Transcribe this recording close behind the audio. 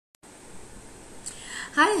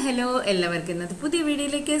Hi hello എല്ലാവർക്കും ഇന്നത്തെ പുതിയ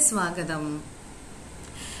വീഡിയോയിലേക്ക് സ്വാഗതം.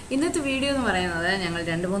 ഇന്നത്തെ വീഡിയോ എന്ന് പറയുന്നത് ഞങ്ങൾ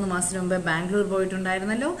 2-3 മാസത്തിന് മുമ്പ് ബാംഗ്ലൂർ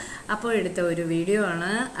പോയിട്ടുണ്ടായിരുന്നല്ലോ. അപ്പോൾ എടുത്ത ഒരു വീഡിയോ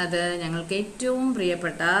ആണ് അത്. ഞങ്ങൾക്ക് ഏറ്റവും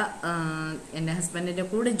പ്രിയപ്പെട്ട എൻ്റെ ഹസ്ബൻഡിൻ്റെ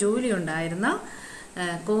കൂടെ ജോലി ഉണ്ടായിരുന്ന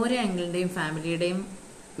കോര അങ്കിളിൻ്റെയും ഫാമിലിയുടെയും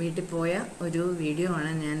വീട്ടിൽ പോയ ഒരു വീഡിയോ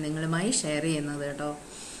ആണ് ഞാൻ നിങ്ങളുമായി ഷെയർ ചെയ്യുന്നത് കേട്ടോ.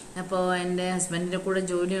 അപ്പോൾ എൻ്റെ ഹസ്ബൻഡിൻ്റെ കൂടെ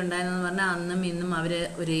ജോലി ഉണ്ടായിരുന്നെന്ന് പറഞ്ഞാൽ അന്നും ഇന്നും അവർ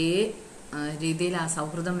ഒരേ രീതിയിൽ ആ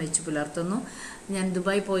സൗഹൃദം വെച്ച് പുലർത്തുന്നു. ഞാൻ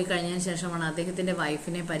ദുബായ് പോയി കഴിഞ്ഞതിന് ശേഷമാണ് അദ്ദേഹത്തിൻ്റെ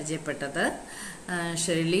വൈഫിനെ പരിചയപ്പെട്ടത്.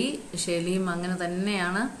 ഷെർലിയും അങ്ങനെ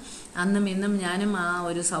തന്നെയാണ്. അന്നും ഇന്നും ഞാനും ആ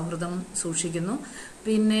ഒരു സൗഹൃദം സൂക്ഷിക്കുന്നു.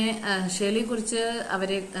 പിന്നെ ഷെർലിയെക്കുറിച്ച്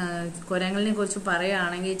കൊരങ്ങളിനെ കുറിച്ച്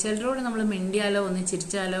പറയുകയാണെങ്കിൽ ചിലരോട് നമ്മൾ മിണ്ടിയാലോ ഒന്ന്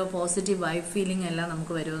ചിരിച്ചാലോ പോസിറ്റീവ് വൈബ് ഫീലിംഗ് എല്ലാം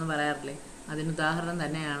നമുക്ക് വരുമെന്ന് പറയാറില്ലേ. അതിന് ഉദാഹരണം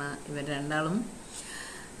തന്നെയാണ് ഇവർ രണ്ടാളും.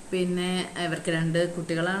 പിന്നെ ഇവർക്ക് 2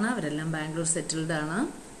 കുട്ടികളാണ്. അവരെല്ലാം ബാംഗ്ലൂർ സെറ്റിൽഡ് ആണ്.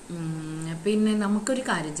 പിന്നെ നമുക്കൊരു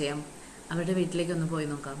കാര്യം ചെയ്യാം, അവരുടെ വീട്ടിലേക്ക് ഒന്ന് പോയി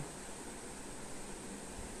നോക്കാം.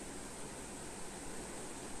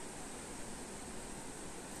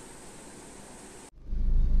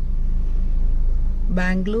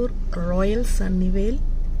 Bangalore royal സണ്ണിവേൽ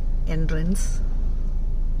entrance.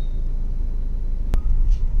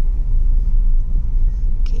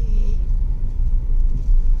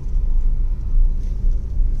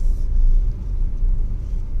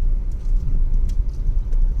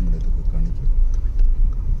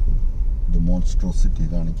 മോൺസ്ട്രോസിറ്റി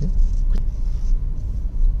കാണിക്കും.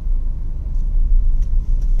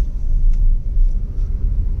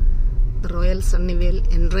 Royal Sunnyvale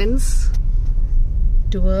entrance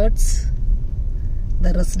towards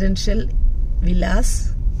the residential villas.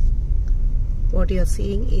 What you are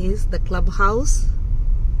seeing is the clubhouse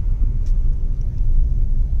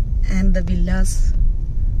and the villas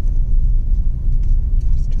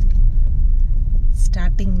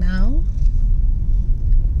starting now.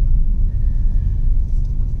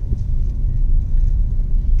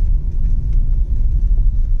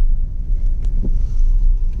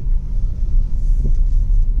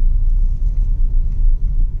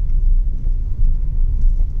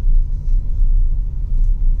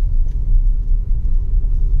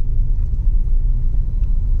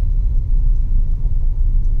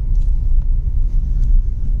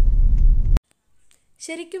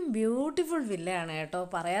 ശരിക്കും ബ്യൂട്ടിഫുൾ വില്ലയാണ് കേട്ടോ,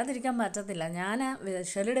 പറയാതിരിക്കാൻ പറ്റത്തില്ല. ഞാൻ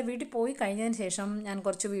ഷെർലിയുടെ വീട്ടിൽ പോയി കഴിഞ്ഞതിന് ശേഷം ഞാൻ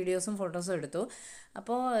കുറച്ച് വീഡിയോസും ഫോട്ടോസും എടുത്തു.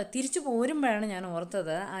 അപ്പോൾ തിരിച്ചു പോരുമ്പോഴാണ് ഞാൻ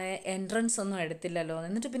ഓർത്തത് എൻട്രൻസ് ഒന്നും എടുത്തില്ലല്ലോ.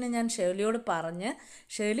 എന്നിട്ട് പിന്നെ ഞാൻ ഷെർലിയോട് പറഞ്ഞ്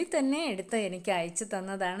ഷെർലി തന്നെ എടുത്ത് എനിക്ക് അയച്ചു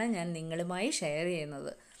തന്നതാണ് ഞാൻ നിങ്ങളുമായി ഷെയർ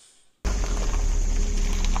ചെയ്യുന്നത്.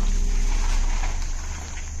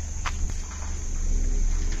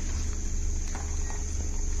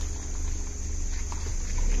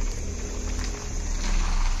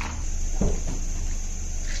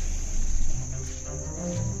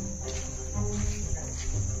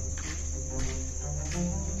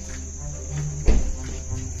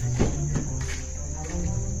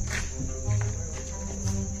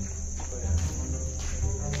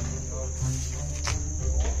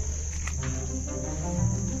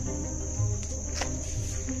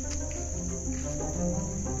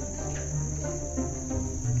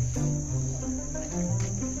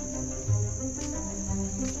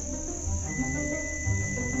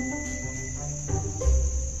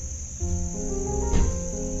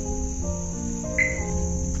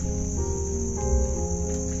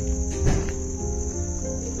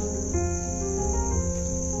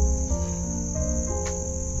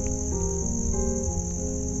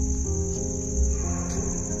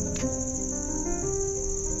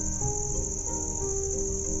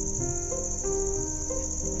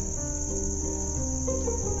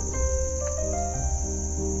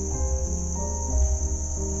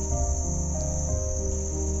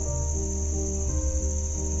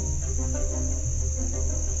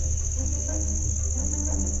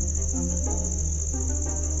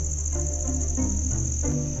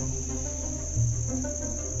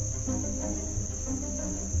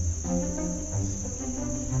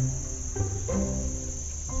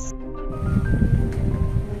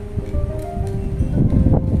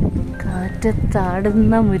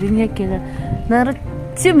 കാറ്റത്താടുന്ന മുരിങ്ങയ്ക്കകൾ,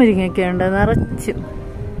 നിറച്ചും മുരിങ്ങയ്ക്കുണ്ട്, നിറച്ചും.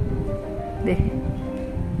 ദേ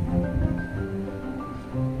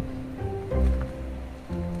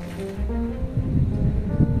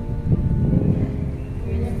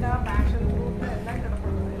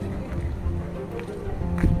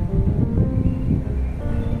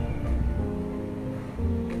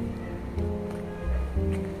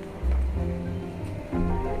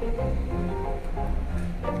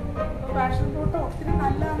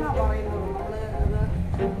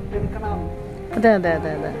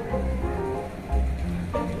അതെ.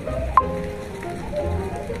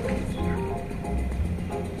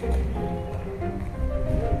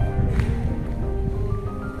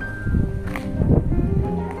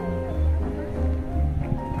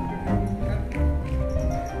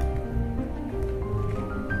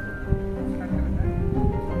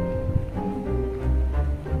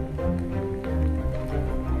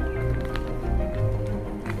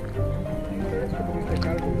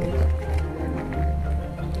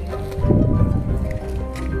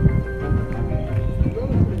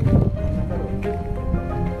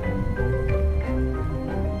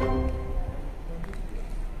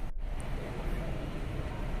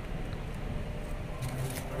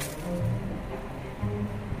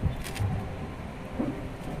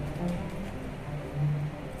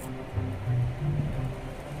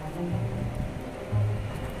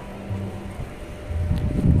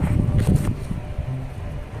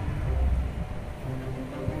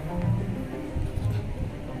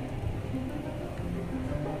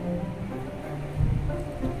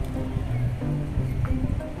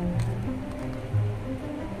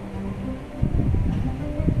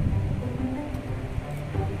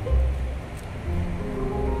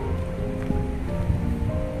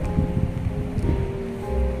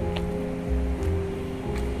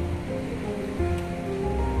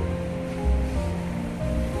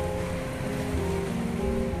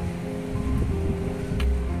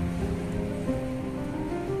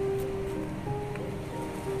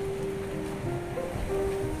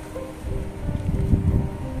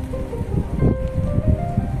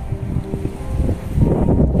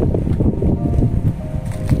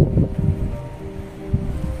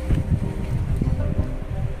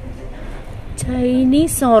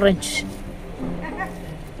 Chinese orange.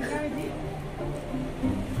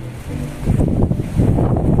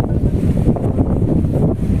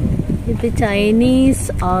 ഇത് ചൈനീസ്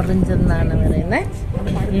ഓറഞ്ച് എന്നാണ് പറയുന്നത്.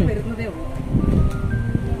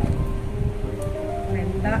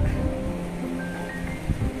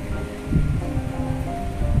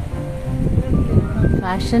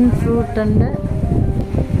 പാഷൻ ഫ്രൂട്ട് ഉണ്ട്.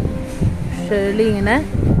 ഷേർലി ഇങ്ങനെ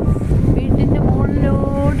വീട്ടിന്റെ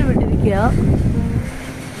മുകളിലോട്ട് വിട്ടിരിക്കുക.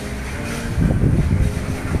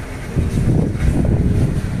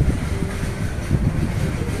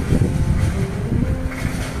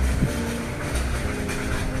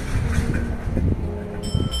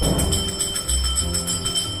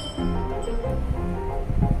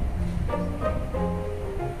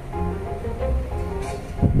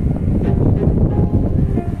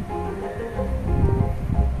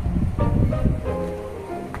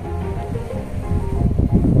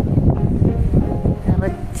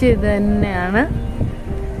 ഇത് തന്നെയാണ്.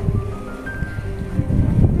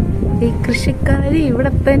 ഈ കൃഷിക്കാരി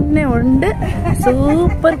ഇവിടെ തന്നെ ഉണ്ട്.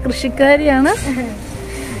 സൂപ്പർ കൃഷിക്കാരിയാണ്.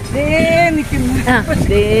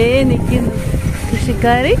 നിൽക്കുന്നു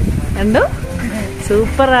കൃഷിക്കാരി. കണ്ടോ,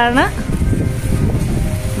 സൂപ്പറാണ്.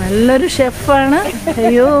 നല്ലൊരു ഷെഫാണ്.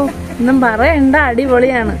 അയ്യോ ഒന്നും പറയണ്ട,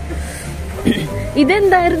 അടിപൊളിയാണ്.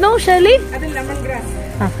 ഇതെന്തായിരുന്നു ഷെർലി?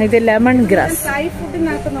 ഇത് ലെമൺ ഗ്രാസ്.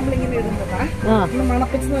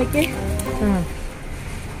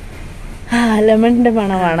 ലെമണിന്റെ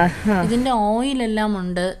മണമാണ്. ഇതിന്റെ ഓയിലെല്ലാം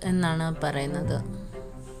ഉണ്ട് എന്നാണ് പറയുന്നത്.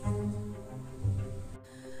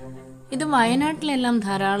 ഇത് വയനാട്ടിലെല്ലാം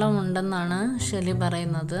ധാരാളം ഉണ്ടെന്നാണ് ഷെർലി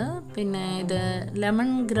പറയുന്നത്. പിന്നെ ഇത്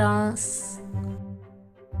ലെമൺ ഗ്രാസ്.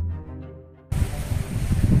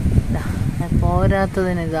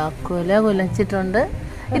 പോരാത്തതിന് ഇതാ കുല കുലച്ചിട്ടുണ്ട്.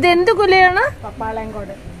 ഇത് എന്ത് കുലയാണ്?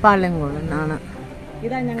 പാളയംകോട് എന്നാണ്.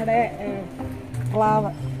 ഇതാ ഞങ്ങളുടെ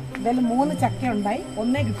പ്ലാവ്. ഇതിൽ 3 ചക്ക ഉണ്ടായി,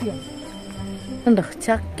 1 കിട്ടിയോ. കണ്ടോ,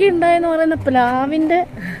 ചക്ക ഉണ്ടായെന്ന് പറയുന്ന പ്ലാവിന്റെ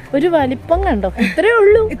ഒരു വലിപ്പം കണ്ടോ, ഇത്രേ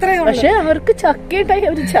ഉള്ളൂ. പക്ഷെ അവർക്ക് ചക്ക ഉണ്ടായി,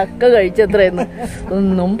 അവര് ചക്ക കഴിച്ചത്രയെന്ന്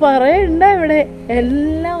ഒന്നും പറയണ്ട. ഇവിടെ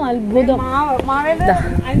എല്ലാം അത്ഭുതം.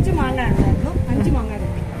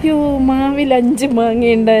 അയ്യോ, മാവിൽ 5 മാങ്ങ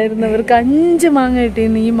ഉണ്ടായിരുന്നു. അവർക്ക് 5 മാങ്ങ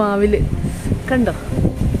കിട്ടിയെന്ന് ഈ മാവില്. കണ്ടോ,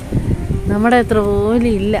 നമ്മുടെ അത്ര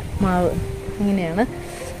പോലും ഇല്ല മാവ്. ഇങ്ങനെയാണ്.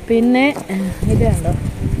 പിന്നെ ഇത് കണ്ടോ,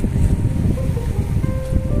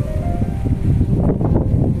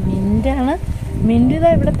 മിന്റാണ്. മിന്റ്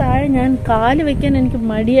ഇതാ ഇവിടെ താഴെ. ഞാൻ കാല് വെക്കാൻ എനിക്ക്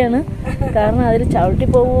മടിയാണ്, കാരണം അതിൽ ചവിട്ടി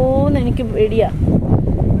പോവൂന്ന് എനിക്ക് പേടിയാ.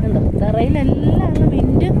 കണ്ടോ, തറയിലെല്ലാം അങ്ങ്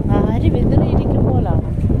മിന്റ് ആര് വെതിറിയിരിക്കും പോലാണ്.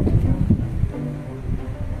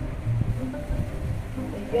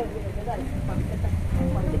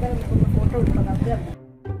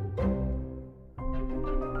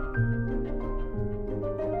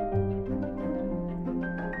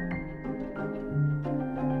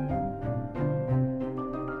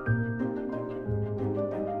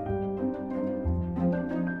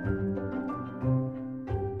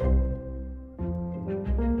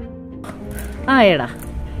 എടാ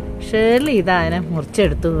ഷേർലി ഇതാ അതിനെ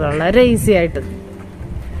മുറിച്ചെടുത്തു വളരെ ഈസി ആയിട്ട്.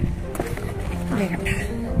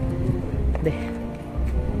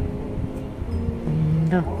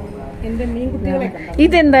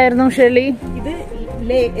 ഇതെന്തായിരുന്നു ഷേർലി? ഇത്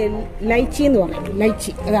ലൈച്ചി എന്ന് പറയും.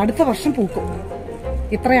 ലൈച്ചി അത് അടുത്ത വർഷം പൂക്കും.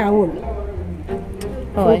 ഇത്രേ ആവുള്ളൂ.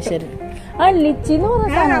 ഓ ശരി. ആ ലിച്ചി എന്ന്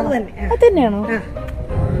പറഞ്ഞ അത് തന്നെയാണോ?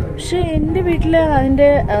 പക്ഷെ എന്റെ വീട്ടില്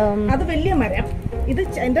അതിന്റെ അത് വലിയ മരം. ഇത്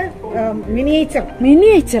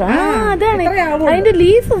മിനിയേച്ചർ. അതാണ്. അതിന്റെ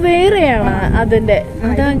ലീഫ് വേറെയാണ് അതിന്റെ.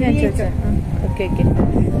 അതാ ഞാൻ ചോദിച്ചത്. Okay okay.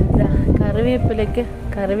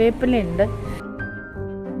 കറിവേപ്പില ഉണ്ട്.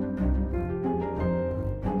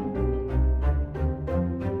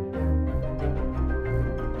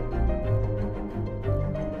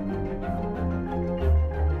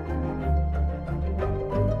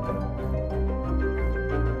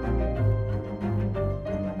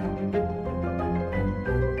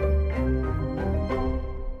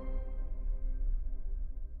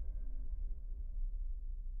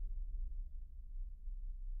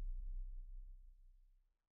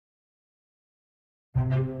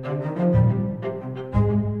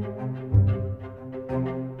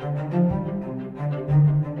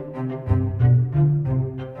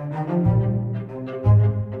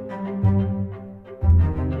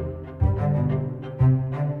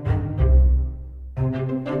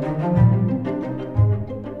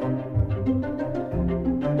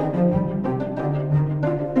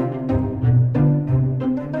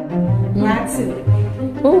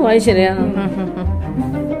 ഓ അത് ശരിയാ.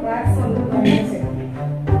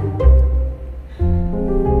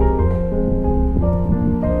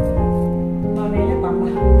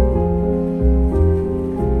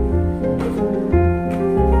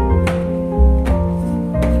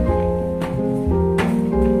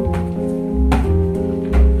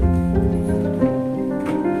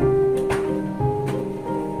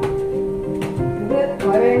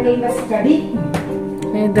 കുട്ടികളുടെ സ്റ്റഡി.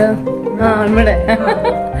 ഇത് ഇവിടെ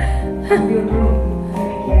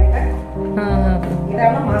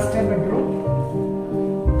ഇതാണ് മാസ്റ്റർ ബെഡ്റൂം.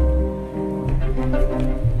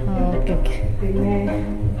 പിന്നെ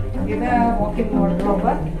ഇത് വാക്കിൻ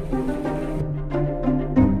വാർഡ്രോബ്.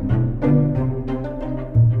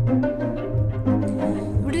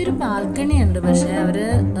 ഇവിടെ ഒരു ബാൽക്കണി ഉണ്ട്. പക്ഷെ അവര്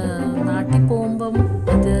നാട്ടിൽ പോകുമ്പം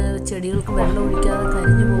ഇത് ചെടികൾക്ക് വെള്ളം ഒഴിക്കാതെ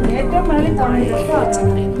കരിഞ്ഞു പോകും. ഏറ്റവും മേളിൽ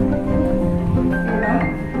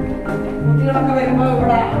കുട്ടികളൊക്കെ വരുമ്പോ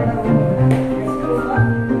ഇവിടെ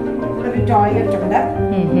ഒരു ടോയ്ലറ്റ് ഉണ്ട്.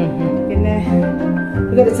 പിന്നെ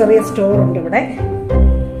ഇതൊരു ചെറിയ സ്റ്റോർ ഉണ്ട് ഇവിടെ.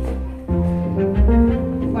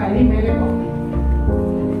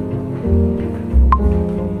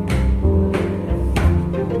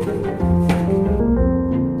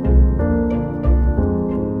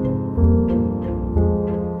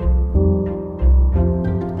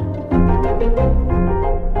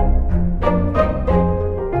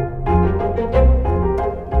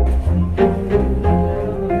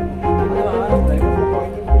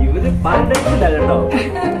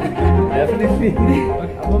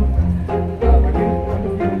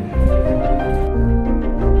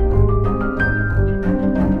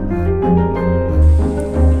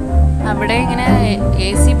 അവിടെ ഇങ്ങനെ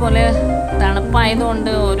AC പോലെ തണുപ്പായതുകൊണ്ട്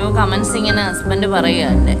ഓരോ കമൻസ് ഇങ്ങനെ ഹസ്ബൻഡ് പറയുക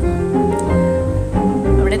എൻ്റെ.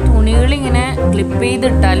 അവിടെ തുണികളിങ്ങനെ ക്ലിപ്പ്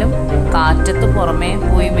ചെയ്തിട്ടാലും കാറ്റത്ത് പുറമേ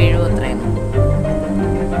പോയി വീഴും അത്രയും.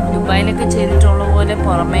 ദുബായിലൊക്കെ ചെയ്തിട്ടുള്ള പോലെ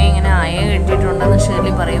പുറമേ ഇങ്ങനെ അയ കെട്ടിയിട്ടുണ്ടെന്ന്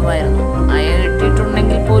ഷേർലി പറയുമായിരുന്നു. അയ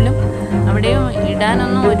കെട്ടിയിട്ടുണ്ടെങ്കിൽ പോലും അവിടെയും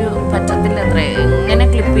ഇടാനൊന്നും ഒരു പറ്റത്തില്ല അത്രേ. എങ്ങനെ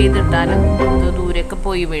ക്ലിപ്പ് ചെയ്തിട്ടാലും ഇത് ദൂരെയൊക്കെ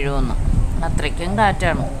പോയി വീഴുമെന്ന്. അത്രയ്ക്കും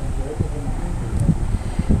കാറ്റാണ്.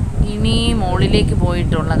 ഇനി മുകളിലേക്ക്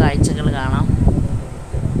പോയിട്ടുള്ള കാഴ്ചകൾ കാണാം.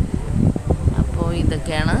 അപ്പോൾ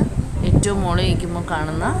ഇതൊക്കെയാണ് ഏറ്റവും മുകളിൽ നിൽക്കുമ്പോൾ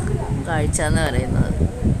കാണുന്ന കാഴ്ച എന്ന് പറയുന്നത്.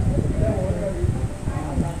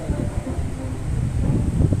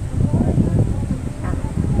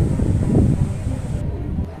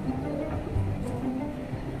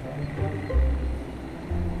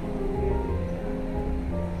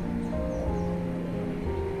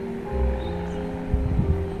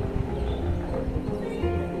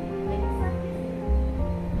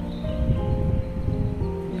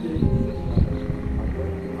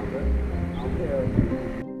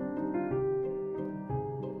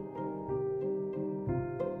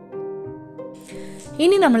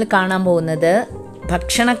 ഇനി നമ്മൾ കാണാൻ പോകുന്നത്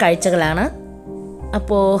ഭക്ഷണ കാഴ്ചകളാണ്.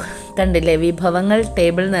 അപ്പോൾ കണ്ടില്ലേ, വിഭവങ്ങൾ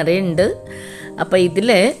ടേബിൾ നിറയുണ്ട്. അപ്പോൾ ഇതിൽ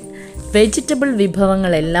വെജിറ്റബിൾ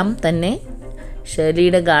വിഭവങ്ങളെല്ലാം തന്നെ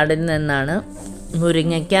ഷേർലിയുടെ ഗാർഡനിൽ നിന്നാണ്.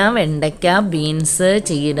 മുരിങ്ങയ്ക്ക, വെണ്ടയ്ക്ക, ബീൻസ്,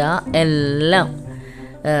 ചീര എല്ലാം,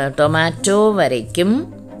 ടൊമാറ്റോ വരയ്ക്കും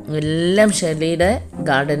എല്ലാം ഷേർലിയുടെ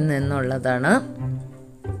ഗാർഡനിൽ നിന്നുള്ളതാണ്.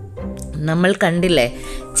 നമ്മൾ കണ്ടില്ലേ,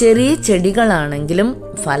 ചെറിയ ചെടികളാണെങ്കിലും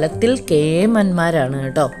ഫലത്തിൽ കേമന്മാരാണ്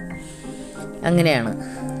കേട്ടോ. അങ്ങനെയാണ്.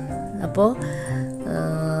 അപ്പോൾ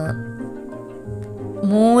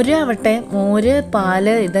മോരാവട്ടെ, മോര്,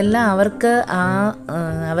 പാല് ഇതെല്ലാം അവർക്ക്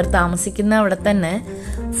അവർ താമസിക്കുന്ന അവിടെ തന്നെ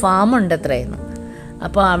ഫാമുണ്ട് അത്രയെന്ന്.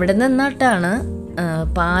 അപ്പോൾ അവിടെ നിന്നിട്ടാണ്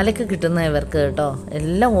പാലൊക്കെ കിട്ടുന്നത് ഇവർക്ക് കേട്ടോ.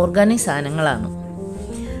 എല്ലാം ഓർഗാനിക് സാധനങ്ങളാണ്.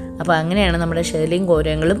 അപ്പോൾ അങ്ങനെയാണ് നമ്മുടെ ഷേർലിയും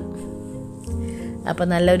കോരങ്ങളും. അപ്പോൾ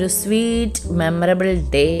നല്ലൊരു സ്വീറ്റ് മെമ്മറബിൾ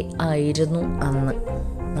ഡേ ആയിരുന്നു അന്ന്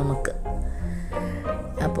നമുക്ക്.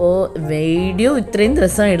 അപ്പോൾ വീഡിയോ ഇത്രയും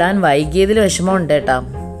ദിവസം ഇടാൻ വൈകിയതിൽ വിഷമമുണ്ട് കേട്ടോ.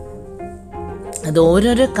 അത്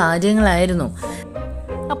ഓരോരോ കാര്യങ്ങളായിരുന്നു.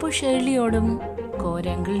 അപ്പോൾ ഷേർലിയോടും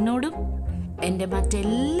കോരങ്കിളിനോടും എൻ്റെ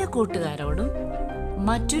മറ്റെല്ലാ കൂട്ടുകാരോടും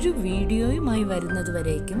മറ്റൊരു വീഡിയോയുമായി വരുന്നത്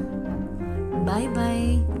വരേക്കും ബൈ ബൈ.